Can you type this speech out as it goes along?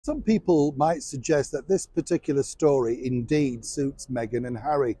Some people might suggest that this particular story indeed suits Meghan and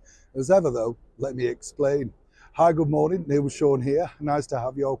Harry. As ever though, let me explain. Hi, good morning, Neil Sean here. Nice to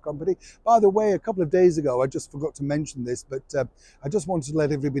have your company. By the way, a couple of days ago, I just forgot to mention this, but I just wanted to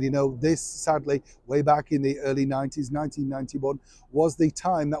let everybody know this, sadly, way back in the early 90s, 1991, was the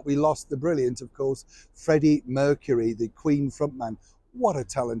time that we lost the brilliant, of course, Freddie Mercury, the Queen frontman. What a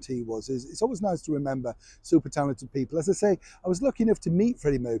talent he was. It's always nice to remember super talented people. As I say, I was lucky enough to meet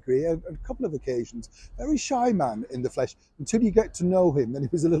Freddie Mercury on a couple of occasions. Very shy man in the flesh until you get to know him. And he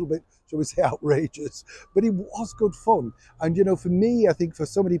was a little bit, shall we say, outrageous. But he was good fun. And, you know, for me, I think for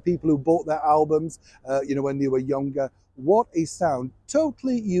so many people who bought their albums, when they were younger, what a sound.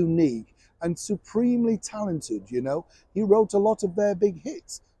 Totally unique and supremely talented, you know. He wrote a lot of their big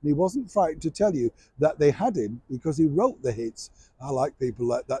hits. And he wasn't frightened to tell you that they had him because he wrote the hits. I like people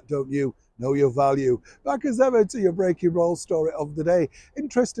like that, don't you? Know your value. Back as ever to your breaking roll story of the day.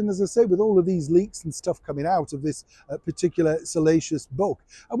 Interesting, as I say, with all of these leaks and stuff coming out of this particular salacious book.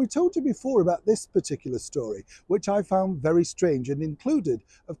 And we told you before about this particular story, which I found very strange and included,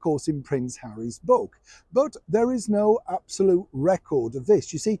 of course, in Prince Harry's book. But there is no absolute record of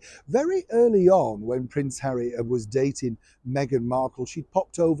this. You see, very early on when Prince Harry was dating Meghan Markle, she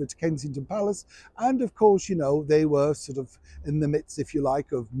popped over to Kensington Palace. And of course, you know, they were sort of in the midst, if you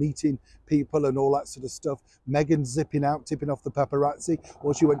like, of meeting people and all that sort of stuff. Meghan zipping out, tipping off the paparazzi,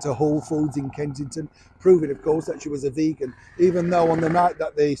 or she went to Whole Foods in Kensington, proving, of course, that she was a vegan, even though on the night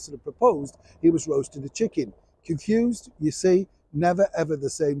that they sort of proposed, he was roasting a chicken. Confused, you see? Never ever the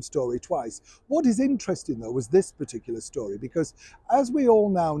same story twice. What is interesting though was this particular story, because as we all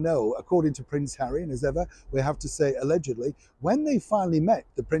now know, according to Prince Harry, and as ever we have to say allegedly, when they finally met,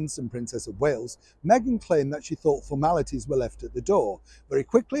 the Prince and Princess of Wales, Meghan claimed that she thought formalities were left at the door. Very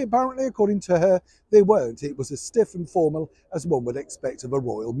quickly, apparently, according to her, they weren't. It was as stiff and formal as one would expect of a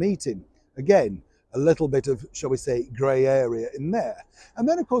royal meeting. Again, a little bit of, shall we say, grey area in there. And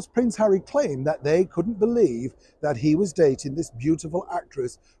then, of course, Prince Harry claimed that they couldn't believe that he was dating this beautiful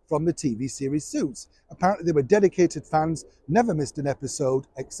actress from the TV series Suits. Apparently, they were dedicated fans, never missed an episode,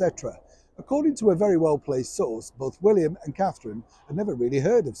 etc. According to a very well-placed source, both William and Catherine had never really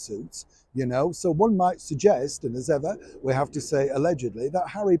heard of Suits, you know, so one might suggest, and as ever, we have to say allegedly, that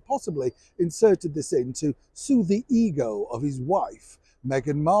Harry possibly inserted this in to soothe the ego of his wife,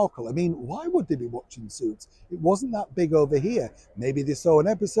 Meghan Markle. I mean, why would they be watching Suits? It wasn't that big over here. Maybe they saw an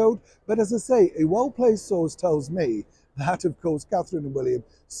episode, but as I say, a well-placed source tells me that, of course, Catherine and William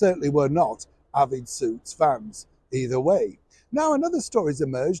certainly were not avid Suits fans. Either way. Now, another story's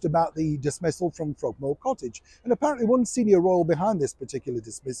emerged about the dismissal from Frogmore Cottage, and apparently one senior royal behind this particular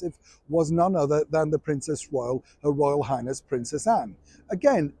dismissive was none other than the Princess Royal, Her Royal Highness Princess Anne.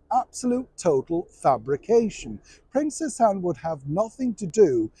 Again, absolute total fabrication. Princess Anne would have nothing to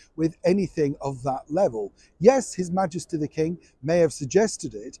do with anything of that level. Yes, His Majesty the King may have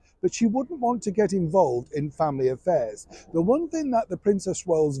suggested it, but she wouldn't want to get involved in family affairs. The one thing that the Princess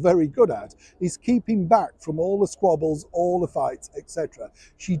Royal's very good at is keeping back from all the squabbles, all the fights, etc.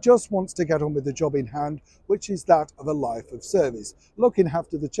 She just wants to get on with the job in hand, which is that of a life of service, looking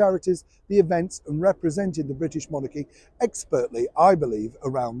after the charities, the events, and representing the British monarchy expertly, I believe,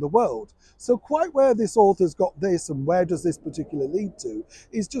 around the world. So quite where this author's got this and where does this particularly lead to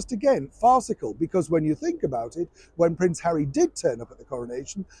is just, again, farcical, because when you think about it, when Prince Harry did turn up at the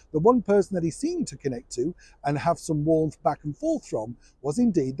coronation, the one person that he seemed to connect to and have some warmth back and forth from was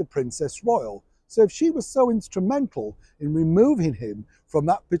indeed the Princess Royal. So if she was so instrumental in removing him from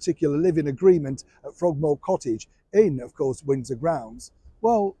that particular living agreement at Frogmore Cottage in, of course, Windsor grounds,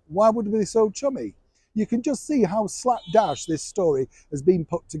 well, why would it be so chummy? You can just see how slapdash this story has been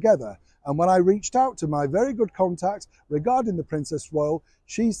put together. And when I reached out to my very good contact regarding the Princess Royal,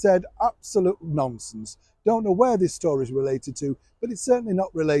 she said absolute nonsense. Don't know where this story is related to, but it's certainly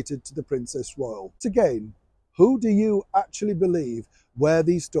not related to the Princess Royal. Again, who do you actually believe where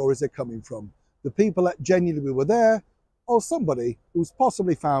these stories are coming from? The people that genuinely were there, or somebody who's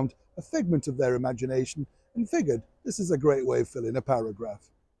possibly found a figment of their imagination and figured this is a great way of filling a paragraph?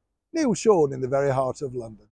 Neil Sean in the very heart of London.